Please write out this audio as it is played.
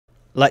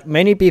Like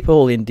many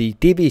people in the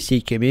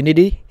TVC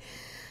community,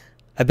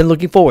 I've been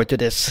looking forward to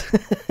this.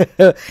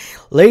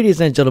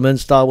 Ladies and gentlemen,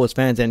 Star Wars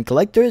fans and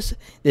collectors,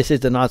 this is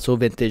the Not So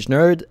Vintage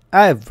Nerd.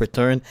 I've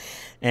returned,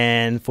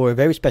 and for a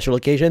very special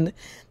occasion,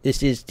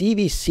 this is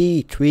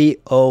TVC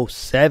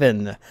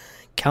 307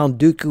 Count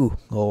Dooku,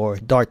 or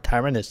Darth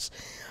Tyrannus.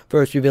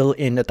 First revealed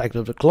in Attack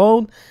of the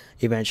Clone,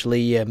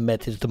 eventually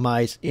met his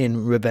demise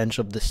in Revenge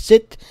of the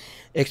Sith,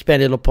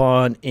 expanded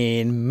upon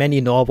in many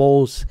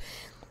novels,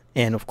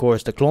 and of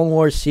course the Clone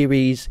Wars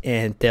series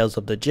and Tales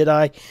of the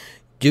Jedi.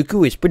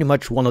 Dooku is pretty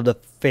much one of the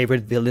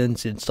favorite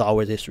villains in Star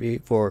Wars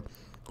history for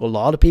a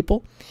lot of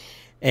people.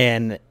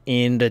 And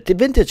in the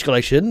Vintage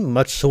collection,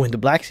 much so in the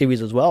Black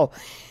series as well,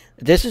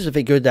 this is a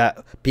figure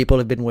that people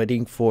have been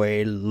waiting for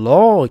a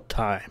long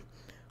time.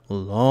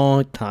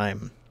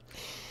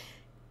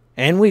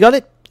 And we got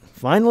it,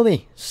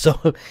 finally.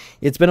 So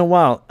it's been a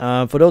while.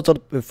 For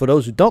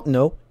those who don't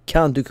know,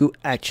 Count Dooku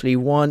actually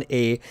won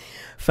a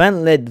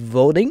fan-led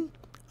voting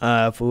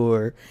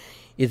for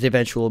its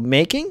eventual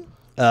making,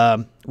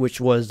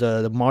 which was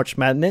the March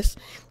Madness,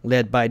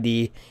 led by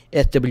the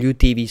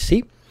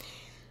SWTVC,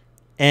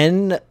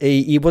 and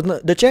he was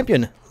the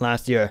champion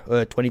last year,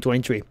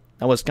 2023.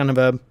 That was kind of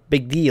a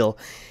big deal.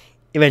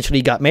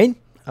 Eventually got made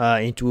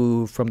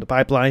from the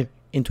pipeline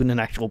into an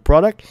actual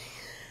product,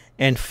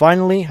 and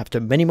finally, after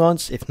many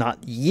months, if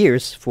not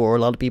years, for a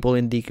lot of people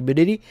in the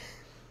community,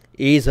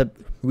 he's a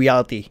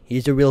reality.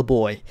 He's a real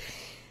boy.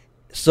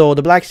 So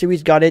the Black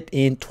Series got it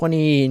in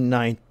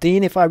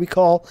 2019, if I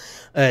recall.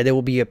 There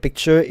will be a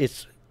picture.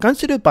 It's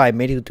considered by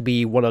many to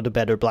be one of the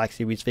better Black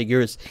Series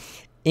figures,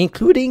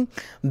 including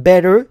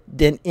better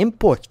than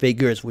import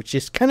figures, which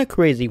is kind of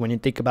crazy when you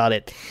think about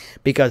it,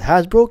 because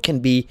Hasbro can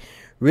be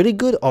really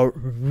good or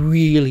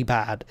really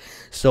bad.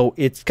 So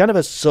it's kind of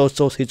a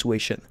so-so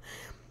situation.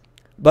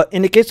 But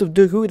in the case of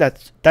Dooku,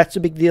 that's a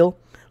big deal,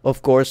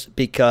 of course,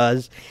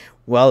 because,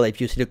 well,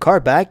 if you see the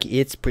card back,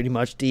 it's pretty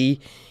much the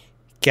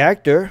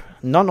character,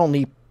 not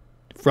only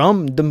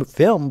from the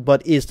film,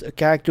 but is a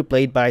character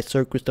played by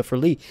Sir Christopher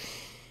Lee,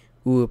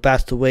 who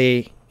passed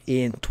away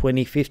in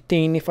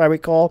 2015, if I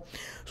recall.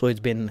 So it's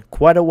been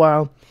quite a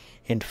while,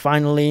 and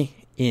finally,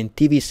 in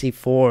TVC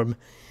form,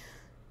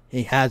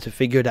 he has a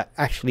figure that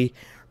actually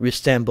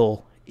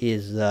resembles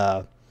his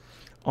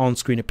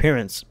on-screen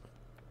appearance,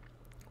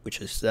 which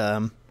is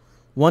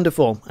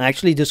wonderful. I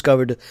actually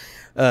discovered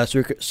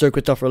Sir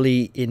Christopher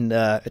Lee in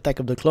Attack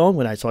of the Clone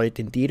when I saw it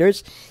in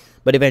theaters,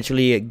 but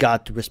eventually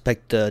got to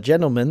respect the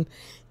gentleman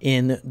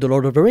in The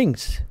Lord of the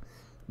Rings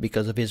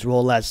because of his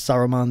role as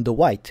Saruman the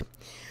White.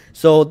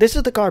 So this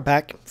is the card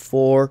back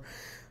for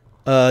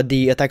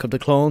the Attack of the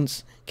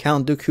Clones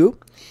Count Dooku.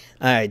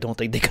 I don't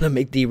think they're gonna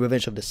make the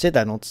Revenge of the Sith.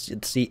 I don't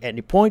see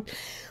any point.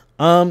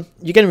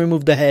 You can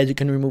remove the head, you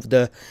can remove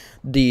the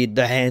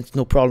hands,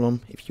 no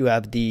problem, if you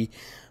have the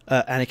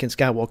Anakin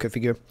Skywalker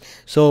figure.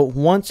 So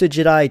once a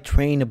Jedi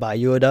trained by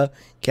Yoda,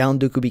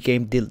 Count Dooku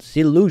became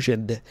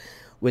disillusioned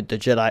with the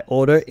Jedi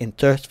Order in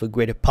thirst for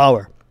greater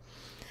power,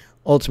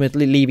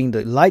 ultimately leaving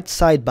the light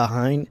side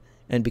behind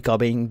and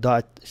becoming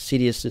Darth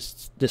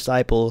Sidious's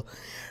disciple,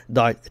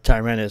 Darth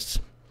Tyrannus.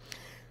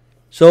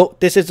 So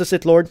this is the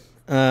Sith Lord,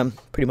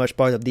 pretty much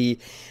part of the,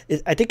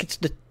 I think it's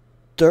the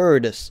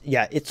third,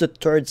 yeah, it's the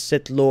third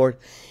Sith Lord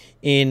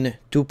in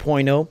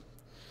 2.0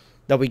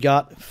 that we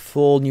got,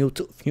 full new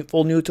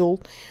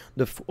tool.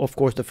 Of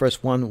course, the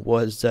first one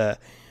was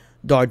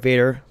Darth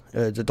Vader,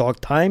 the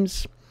Dark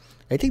Times.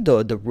 I think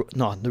the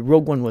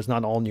Rogue One was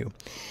not all new,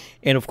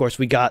 and of course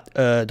we got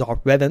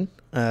Darth Revan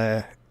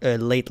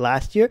late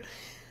last year.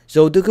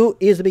 So Dooku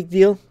is a big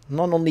deal.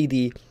 Not only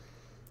the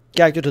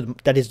character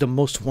that is the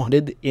most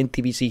wanted in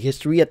TVC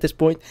history at this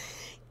point,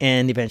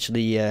 and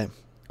eventually,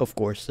 of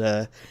course,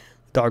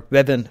 Darth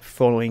Revan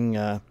following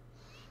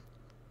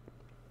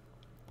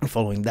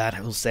that,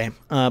 I will say.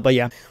 But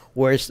yeah,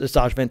 where's the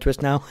Sarge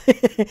Ventress now?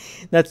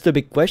 That's the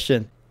big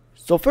question.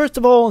 So first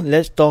of all,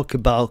 let's talk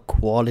about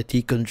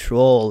quality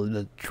control,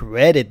 the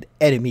dreaded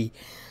enemy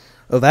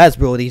of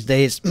Hasbro these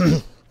days.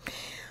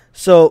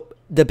 So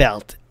the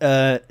belt,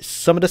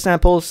 some of the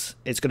samples,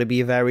 it's going to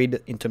be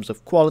varied in terms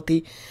of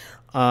quality.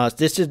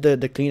 This is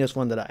the cleanest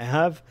one that I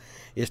have.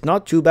 It's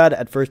not too bad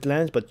at first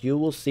glance, but you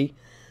will see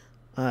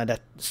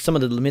that some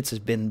of the limits has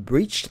been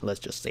breached.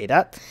 Let's just say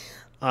that.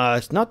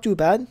 It's not too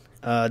bad.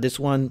 This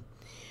one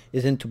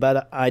isn't too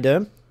bad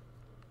either.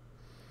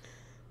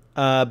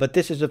 But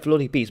this is a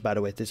floaty piece, by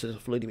the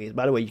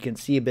way. You can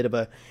see a bit of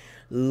a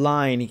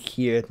line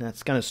here.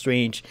 That's kind of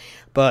strange.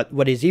 But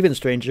what is even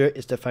stranger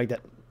is the fact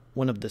that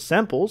one of the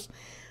samples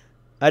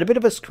had a bit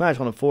of a scratch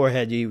on the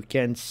forehead. You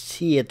can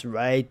see it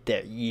right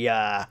there.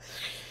 Yeah,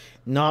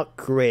 not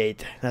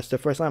great. That's the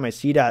first time I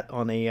see that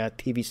on a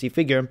TVC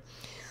figure.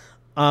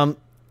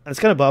 It's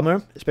kind of a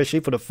bummer, especially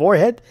for the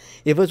forehead.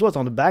 If it was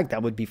on the back,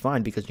 that would be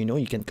fine, because you know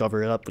you can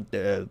cover it up with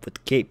the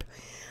cape.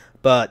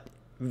 But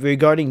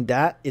regarding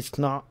that, it's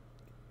not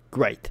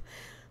great.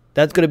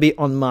 That's gonna be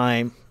on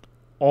my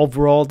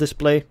overall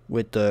display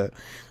with a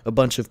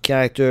bunch of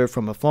character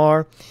from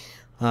afar.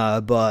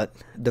 But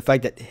the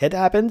fact that it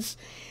happens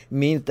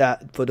means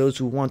that for those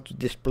who want to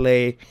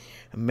display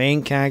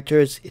main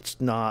characters, it's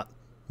not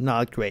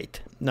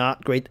great,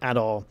 not great at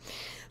all.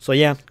 So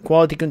yeah,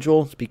 quality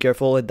controls, be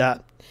careful with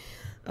that.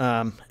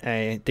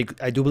 I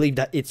do believe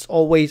that it's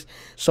always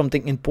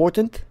something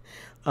important.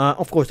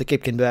 Of course, the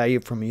cape can vary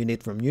from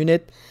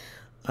unit.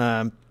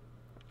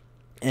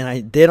 And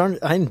I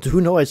do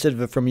know I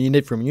said from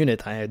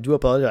unit. I do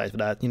apologize for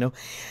that,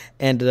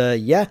 And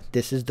yeah,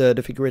 this is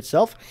the figure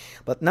itself.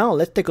 But now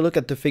let's take a look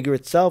at the figure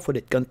itself, what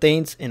it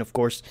contains, and of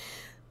course,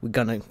 we're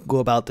gonna go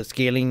about the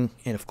scaling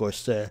and of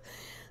course the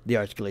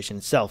articulation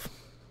itself.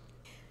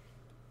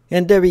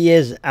 And there he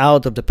is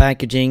out of the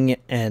packaging,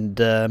 and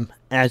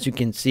as you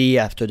can see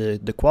after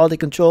the quality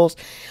controls,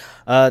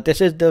 this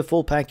is the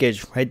full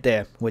package right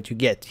there, what you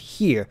get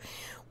here,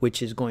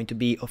 which is going to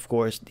be of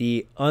course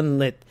the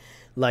unlit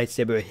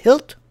lightsaber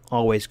hilt.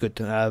 Always good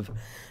to have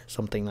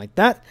something like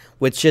that,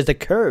 which is a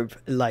curved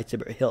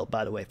lightsaber hilt,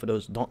 by the way, for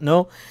those who don't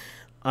know.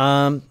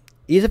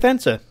 He's a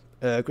fencer.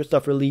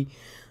 Christopher Lee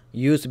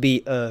used to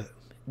be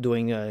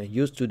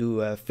used to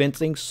do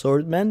fencing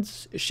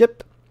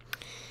swordsmanship,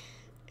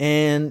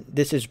 and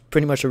this is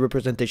pretty much a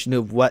representation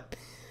of what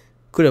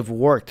could have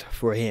worked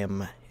for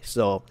him.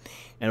 So,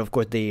 and of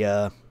course they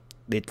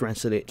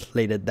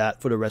translated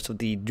that for the rest of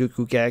the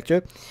Dooku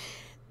character,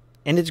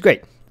 and it's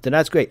great. So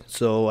that's great.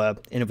 So and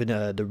even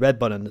the red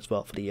button as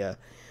well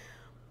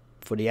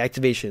for the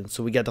activation.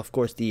 So we get of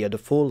course the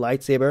full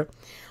lightsaber.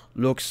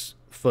 Looks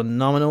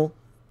phenomenal,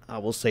 I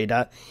will say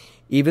that.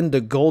 Even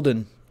the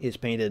golden is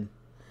painted,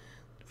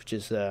 which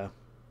is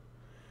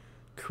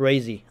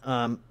crazy.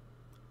 I'm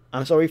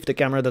sorry if the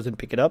camera doesn't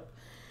pick it up.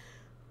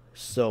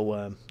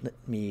 So let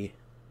me.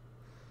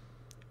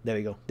 There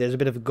we go. There's a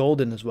bit of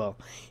golden as well.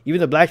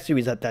 Even the Black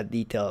Series had that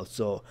detail,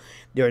 so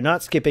they're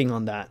not skipping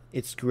on that.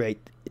 It's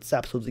great. It's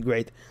absolutely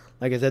great.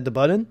 Like I said, the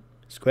button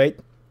is great.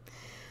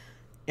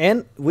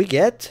 And we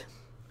get,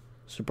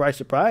 surprise,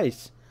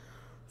 surprise,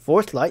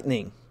 Force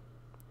Lightning.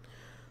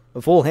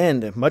 A full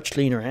hand, a much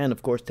cleaner hand,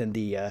 of course, than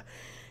the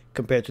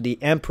compared to the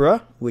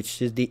Emperor,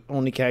 which is the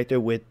only character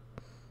with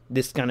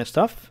this kind of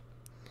stuff.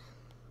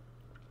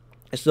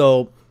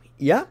 So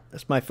yeah,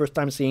 that's my first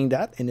time seeing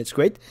that, and it's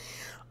great.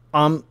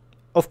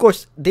 Of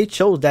course, they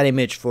chose that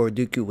image for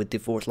Dooku with the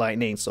Force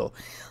Lightning, so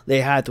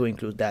they had to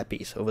include that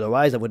piece.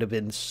 Otherwise, that would have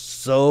been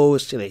so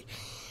silly.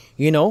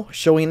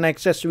 Showing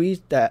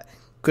accessories that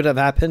could have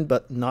happened,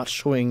 but not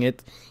showing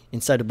it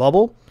inside the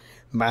bubble.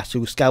 Master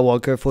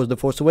Skywalker for The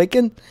Force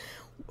Awakens,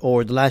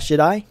 or The Last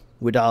Jedi,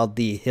 without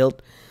the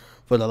hilt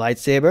for the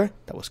lightsaber.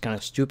 That was kind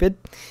of stupid.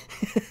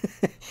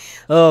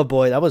 Oh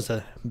boy, that was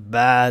a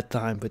bad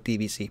time for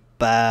TVC.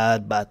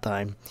 Bad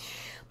time.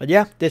 But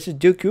yeah, this is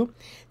Dooku,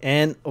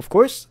 and of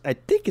course, I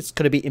think it's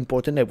going to be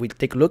important that we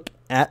take a look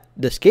at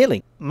the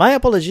scaling. My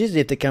apologies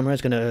if the camera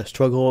is going to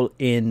struggle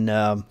in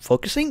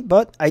focusing,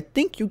 but I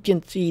think you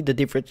can see the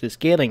difference in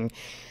scaling.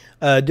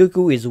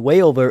 Dooku is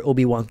way over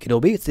Obi-Wan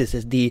Kenobi. This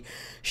is the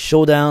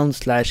Showdown /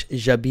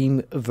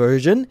 Jabim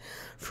version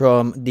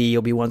from the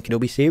Obi-Wan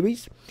Kenobi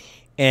series,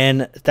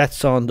 and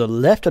that's on the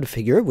left of the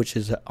figure, which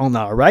is on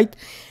our right.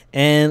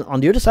 And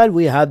on the other side,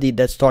 we have the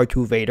Death Star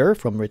 2 Vader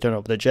from Return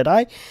of the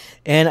Jedi.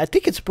 And I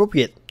think it's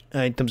appropriate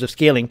in terms of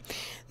scaling.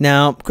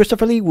 Now,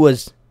 Christopher Lee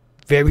was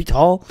very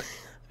tall,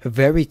 a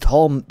very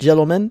tall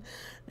gentleman.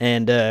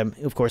 And,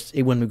 of course,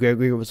 Ewan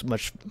McGregor was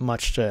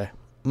much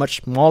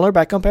smaller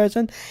by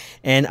comparison.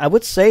 And I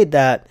would say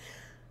that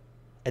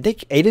I think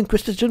Aiden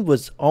Christensen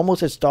was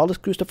almost as tall as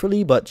Christopher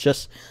Lee, but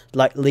just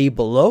slightly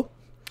below.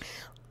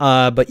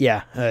 But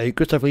yeah,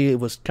 Christopher Lee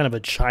was kind of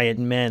a giant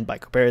man by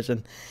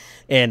comparison.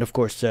 And of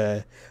course,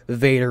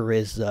 Vader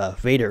is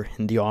Vader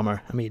in the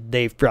armor. I mean,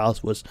 Dave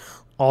Prowse was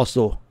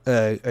also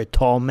a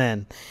tall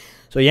man.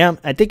 So yeah,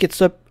 I think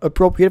it's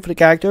appropriate for the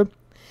character.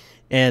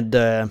 And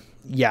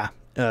yeah,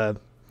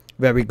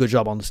 very good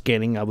job on the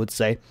scaling, I would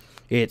say.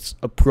 It's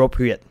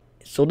appropriate.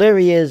 So there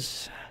he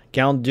is,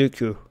 Count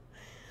Dooku,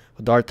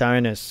 Darth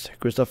Tyrannus,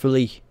 Christopher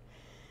Lee.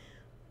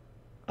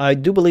 I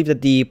do believe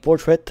that the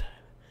portrait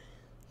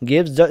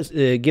gives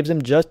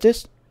him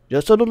justice,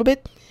 just a little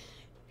bit.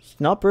 It's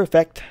not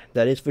perfect,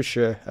 that is for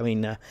sure. I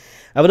mean,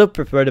 I would have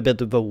preferred a bit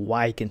of a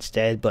white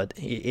instead, but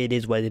it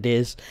is what it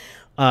is.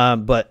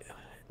 But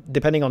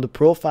depending on the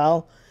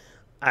profile,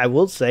 I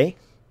will say,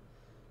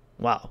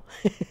 wow,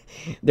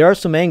 there are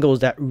some angles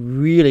that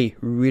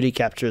really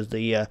captures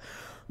the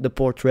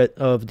portrait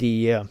of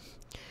the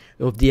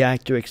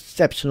actor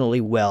exceptionally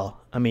well.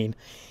 I mean,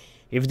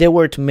 if they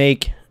were to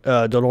make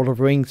the Lord of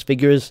the Rings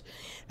figures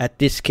at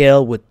this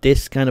scale with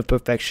this kind of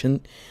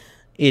perfection,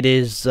 it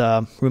is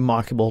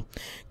remarkable,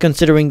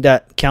 considering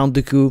that Count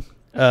Dooku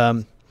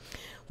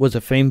was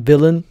a famed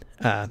villain,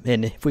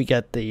 and if we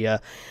get the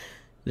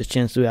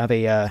chance to have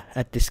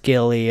at this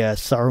scale a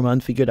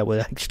Saruman figure, that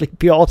would actually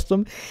be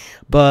awesome.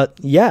 But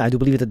yeah, I do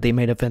believe that they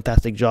made a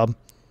fantastic job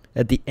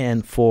at the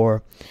end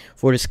for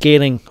the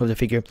scaling of the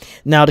figure.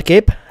 Now the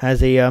cape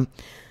has a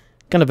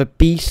kind of a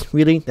piece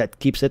really that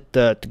keeps it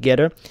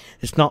together.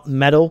 It's not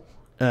metal.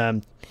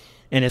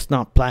 and it's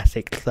not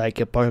plastic like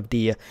a part of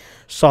the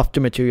softer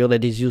material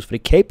that is used for the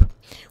cape,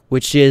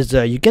 which is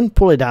you can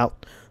pull it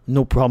out,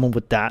 no problem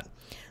with that.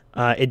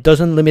 It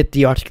doesn't limit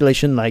the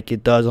articulation like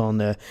it does on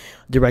the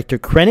Director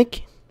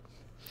Krennic,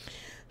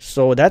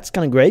 so that's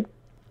kind of great.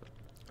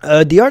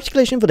 The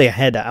articulation for the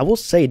head, I will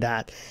say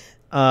that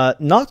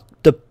not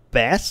the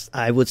best,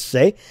 I would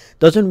say.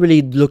 Doesn't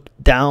really look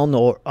down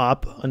or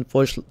up,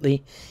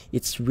 unfortunately.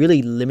 It's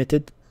really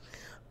limited.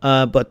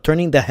 But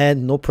turning the head,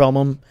 no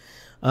problem.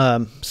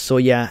 So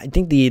yeah, I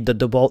think the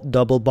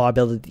double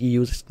barbell that you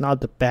use is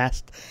not the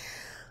best.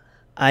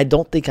 I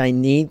don't think I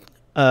need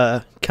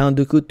Count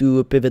Dooku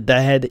to pivot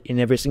the head in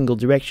every single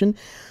direction.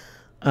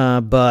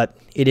 But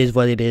it is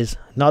what it is.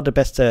 Not the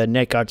best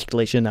neck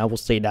articulation, I will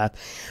say that.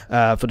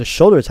 For the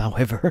shoulders,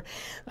 however,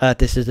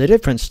 this is a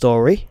different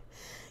story.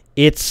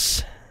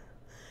 It's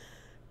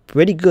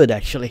pretty good,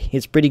 actually.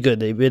 It's pretty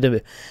good. A bit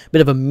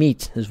of a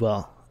meat as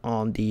well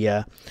on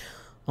the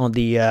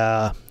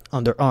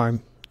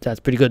underarm. That's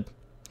pretty good.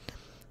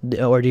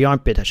 Or the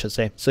armpit, I should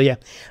say. So yeah,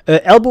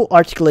 elbow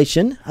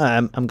articulation.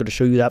 I'm going to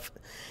show you that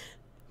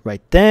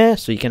right there,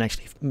 so you can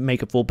actually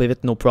make a full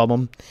pivot, no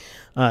problem.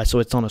 So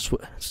it's on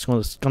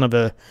it's kind of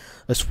a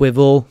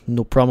swivel,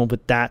 no problem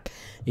with that.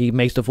 It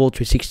makes the full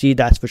 360,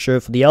 that's for sure.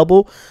 For the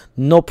elbow,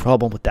 no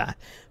problem with that.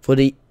 For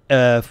the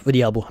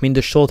elbow, I mean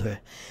the shoulder,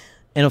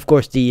 and of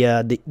course the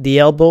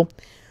elbow,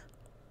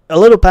 a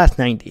little past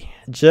 90,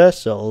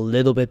 just a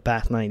little bit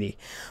past 90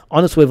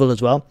 on the swivel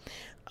as well.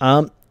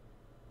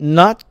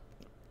 Not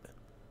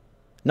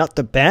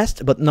the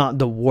best, but not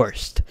the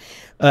worst.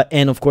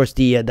 And of course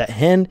the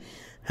hand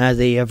has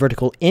a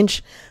vertical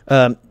inch.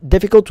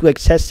 Difficult to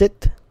access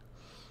it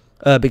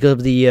because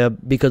of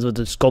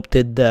the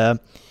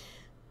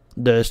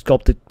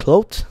sculpted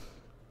cloth.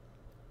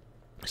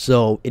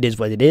 So it is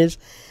what it is.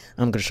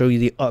 I'm gonna show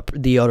you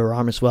the other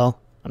arm as well.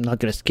 I'm not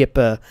gonna skip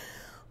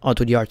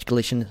onto the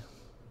articulation.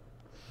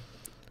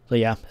 So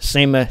yeah,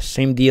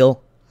 same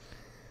deal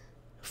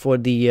for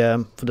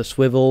the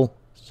swivel.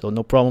 So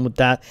no problem with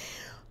that.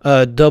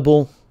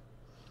 Double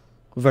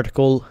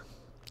vertical.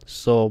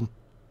 So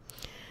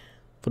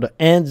for the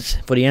ends,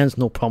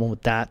 no problem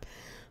with that.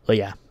 So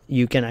yeah,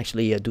 you can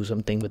actually do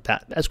something with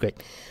that. That's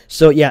great.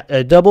 So yeah,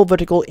 double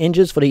vertical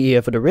hinges for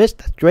the wrist.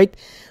 That's great.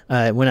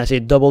 When I say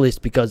double, it's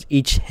because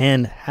each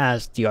hand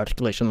has the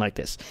articulation like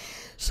this.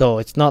 So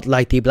it's not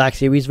like the Black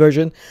Series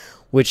version,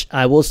 which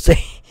I will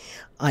say,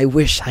 I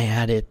wish I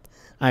had it.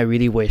 I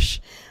really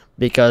wish,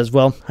 because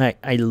well,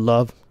 I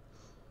love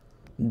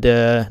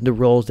the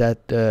roles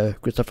that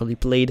Christopher Lee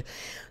played.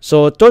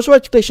 So torso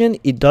articulation,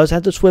 it does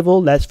have the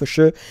swivel, that's for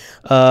sure.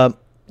 For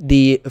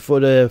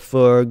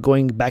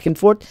going back and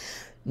forth,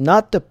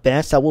 not the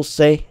best, I will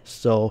say.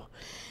 So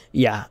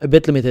yeah, a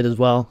bit limited as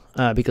well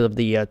because of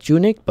the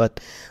tunic, but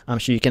I'm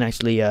sure you can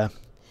actually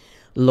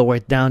lower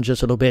it down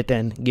just a little bit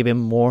and give him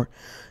more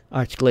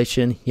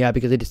articulation. Yeah,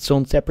 because it's its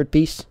own separate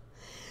piece,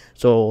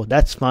 so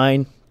that's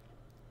fine.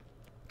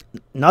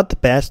 Not the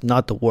best,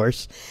 not the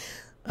worst.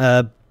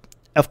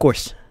 Of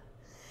course,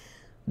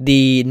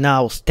 the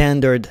now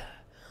standard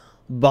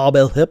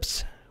barbell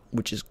hips,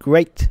 which is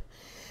great.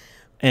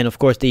 And of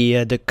course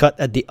the cut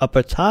at the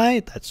upper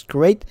thigh, that's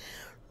great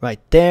right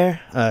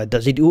there.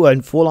 Does he do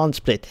a full-on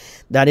split?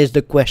 That is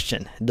the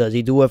question. Does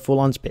he do a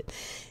full-on split?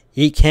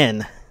 He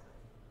can.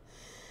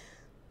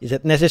 Is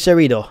it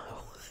necessary though?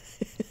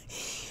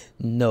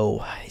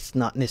 No, it's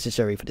not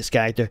necessary for this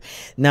character.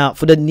 Now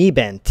for the knee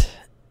bend,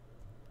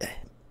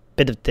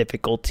 bit of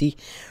difficulty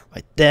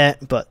right there,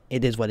 but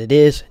it is what it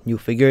is. New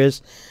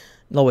figures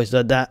always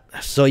did that.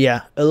 So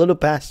yeah, a little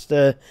past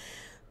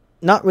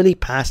not really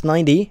past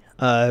 90,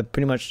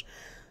 pretty much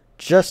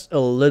just a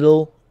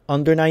little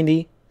under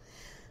 90,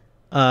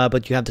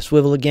 but you have the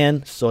swivel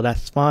again, so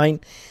that's fine.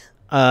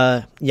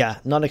 Yeah,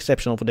 not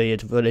exceptional for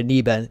the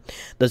knee bend.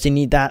 Does he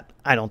need that?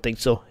 I don't think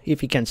so.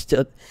 If he can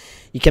still,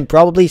 he can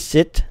probably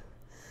sit.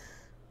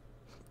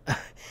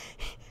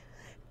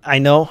 I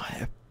know,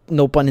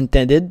 no pun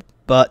intended,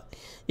 but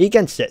he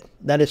can sit.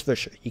 That is for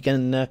sure. He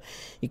can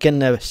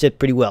sit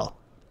pretty well.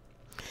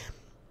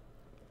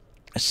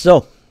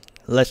 So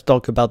let's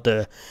talk about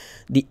the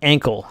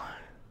ankle,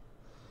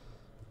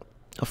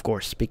 of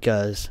course,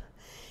 because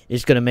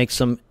it's gonna make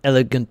some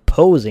elegant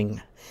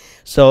posing.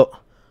 So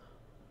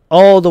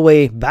all the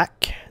way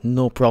back,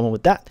 no problem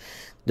with that.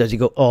 Does he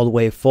go all the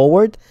way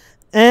forward?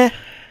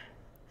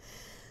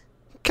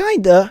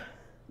 Kinda,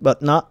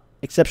 but not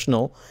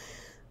exceptional.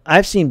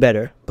 I've seen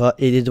better, but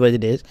it is what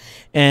it is.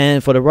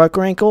 And for the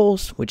rocker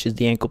ankles, which is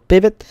the ankle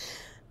pivot,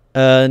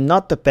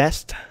 not the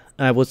best,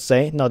 I would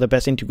say, not the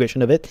best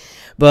integration of it,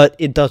 but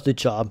it does the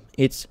job.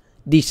 It's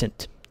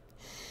decent.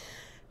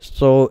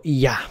 So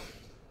yeah,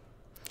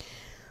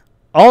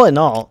 all in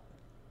all,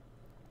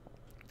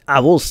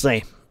 I will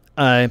say,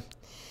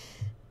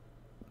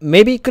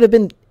 maybe it could have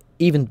been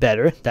even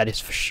better, that is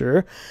for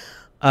sure,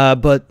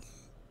 but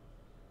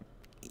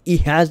he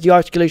has the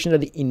articulation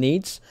that he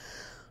needs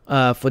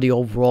for the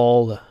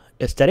overall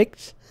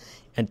aesthetics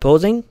and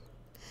posing.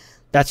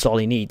 That's all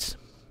he needs.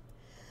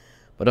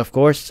 But of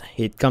course,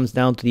 it comes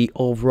down to the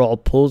overall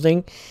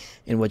posing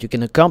and what you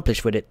can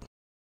accomplish with it.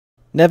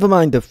 Never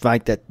mind the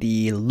fact that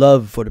the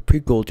love for the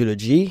prequel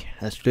trilogy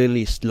has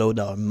clearly slowed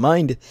our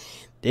mind.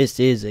 This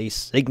is a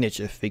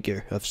signature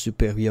figure of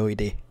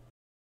superiority.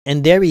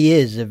 And there he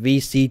is, a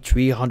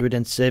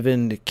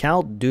VC307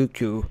 Count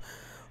Dooku,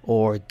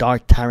 or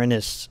Dark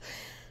Tyrannus.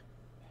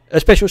 A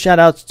special shout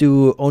out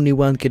to Only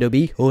One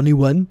Kenobi, Only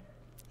One,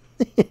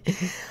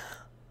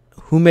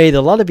 who made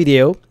a lot of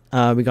video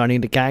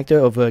regarding the character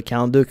of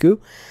Count Dooku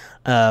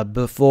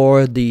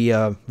before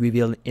the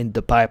reveal in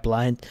the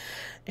pipeline,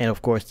 and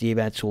of course the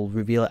eventual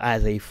reveal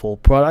as a full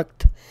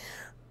product.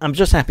 I'm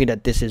just happy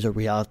that this is a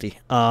reality.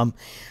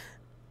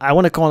 I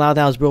want to call out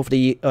Hasbro for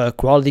the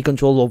quality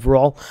control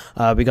overall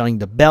regarding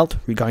the belt,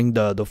 regarding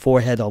the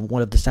forehead of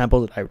one of the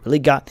samples that I really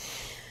got.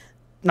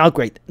 Not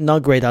great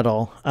at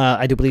all.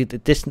 I do believe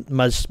that this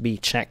must be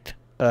checked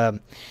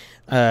from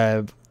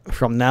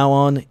now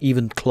on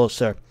even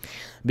closer,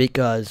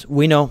 because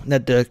we know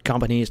that the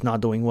company is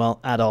not doing well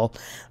at all.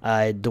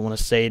 I don't want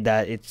to say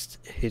that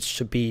it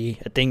should be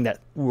a thing that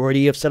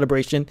worthy of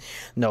celebration.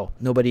 No,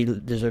 nobody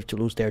deserves to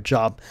lose their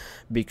job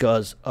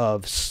because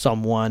of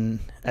someone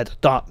at the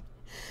top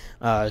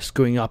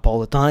screwing up all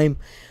the time.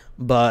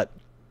 But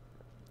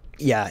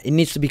yeah, it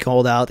needs to be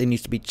called out, it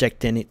needs to be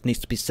checked in, it needs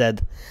to be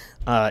said.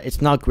 It's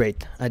not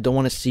great. I don't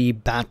want to see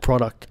bad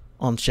product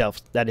on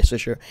shelves, that is for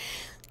sure.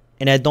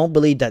 And I don't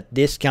believe that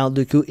this Count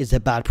Dooku is a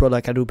bad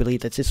product. I do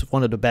believe that this is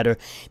one of the better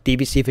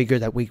TVC figures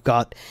that we've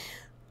got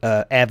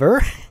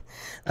ever,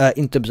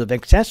 in terms of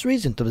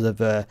accessories, in terms of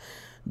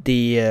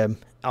the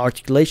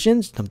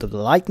articulations, in terms of the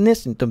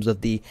likeness, in terms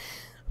of the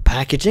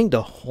packaging,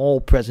 the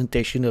whole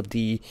presentation of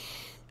the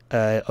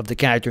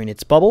character in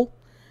its bubble.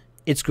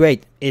 It's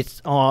great.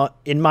 It's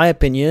in my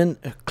opinion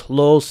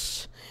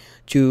close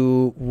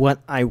to what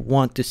I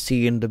want to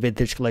see in the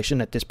vintage collection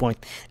at this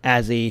point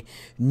as a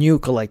new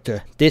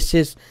collector.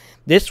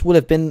 This would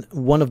have been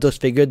one of those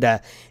figures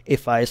that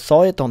if I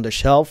saw it on the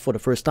shelf for the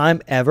first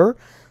time ever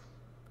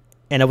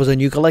and I was a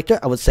new collector,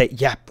 I would say,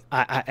 yeah,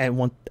 I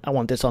want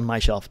this on my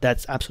shelf.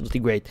 That's absolutely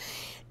great.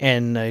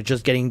 And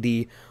just getting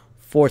the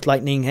Force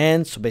Lightning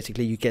hands, so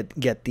basically you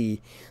get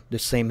the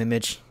same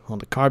image on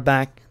the card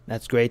back.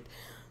 That's great.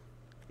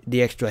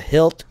 The extra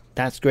hilt,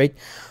 that's great.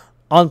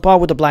 On par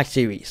with the Black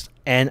Series.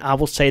 And I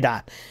will say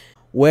that.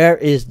 Where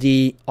is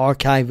the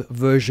archive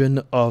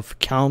version of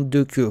Count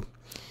Dooku?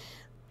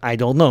 I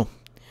don't know.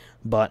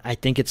 But I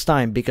think it's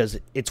time, because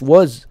it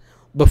was,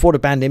 before the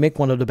pandemic,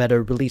 one of the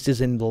better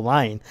releases in the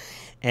line.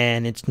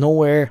 And it's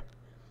nowhere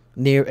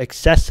near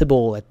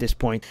accessible at this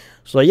point.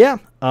 So yeah,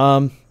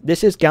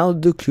 this is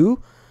Count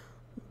Dooku,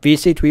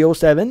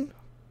 VC307.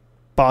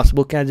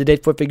 Possible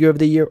candidate for Figure of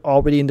the Year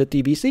already in the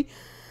TVC.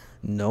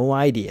 No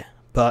idea.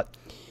 But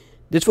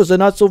this was a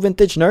Not So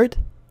Vintage Nerd,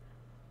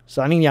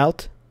 signing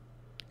out,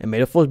 and may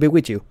the force be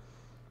with you,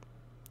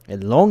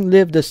 and long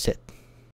live the Sith.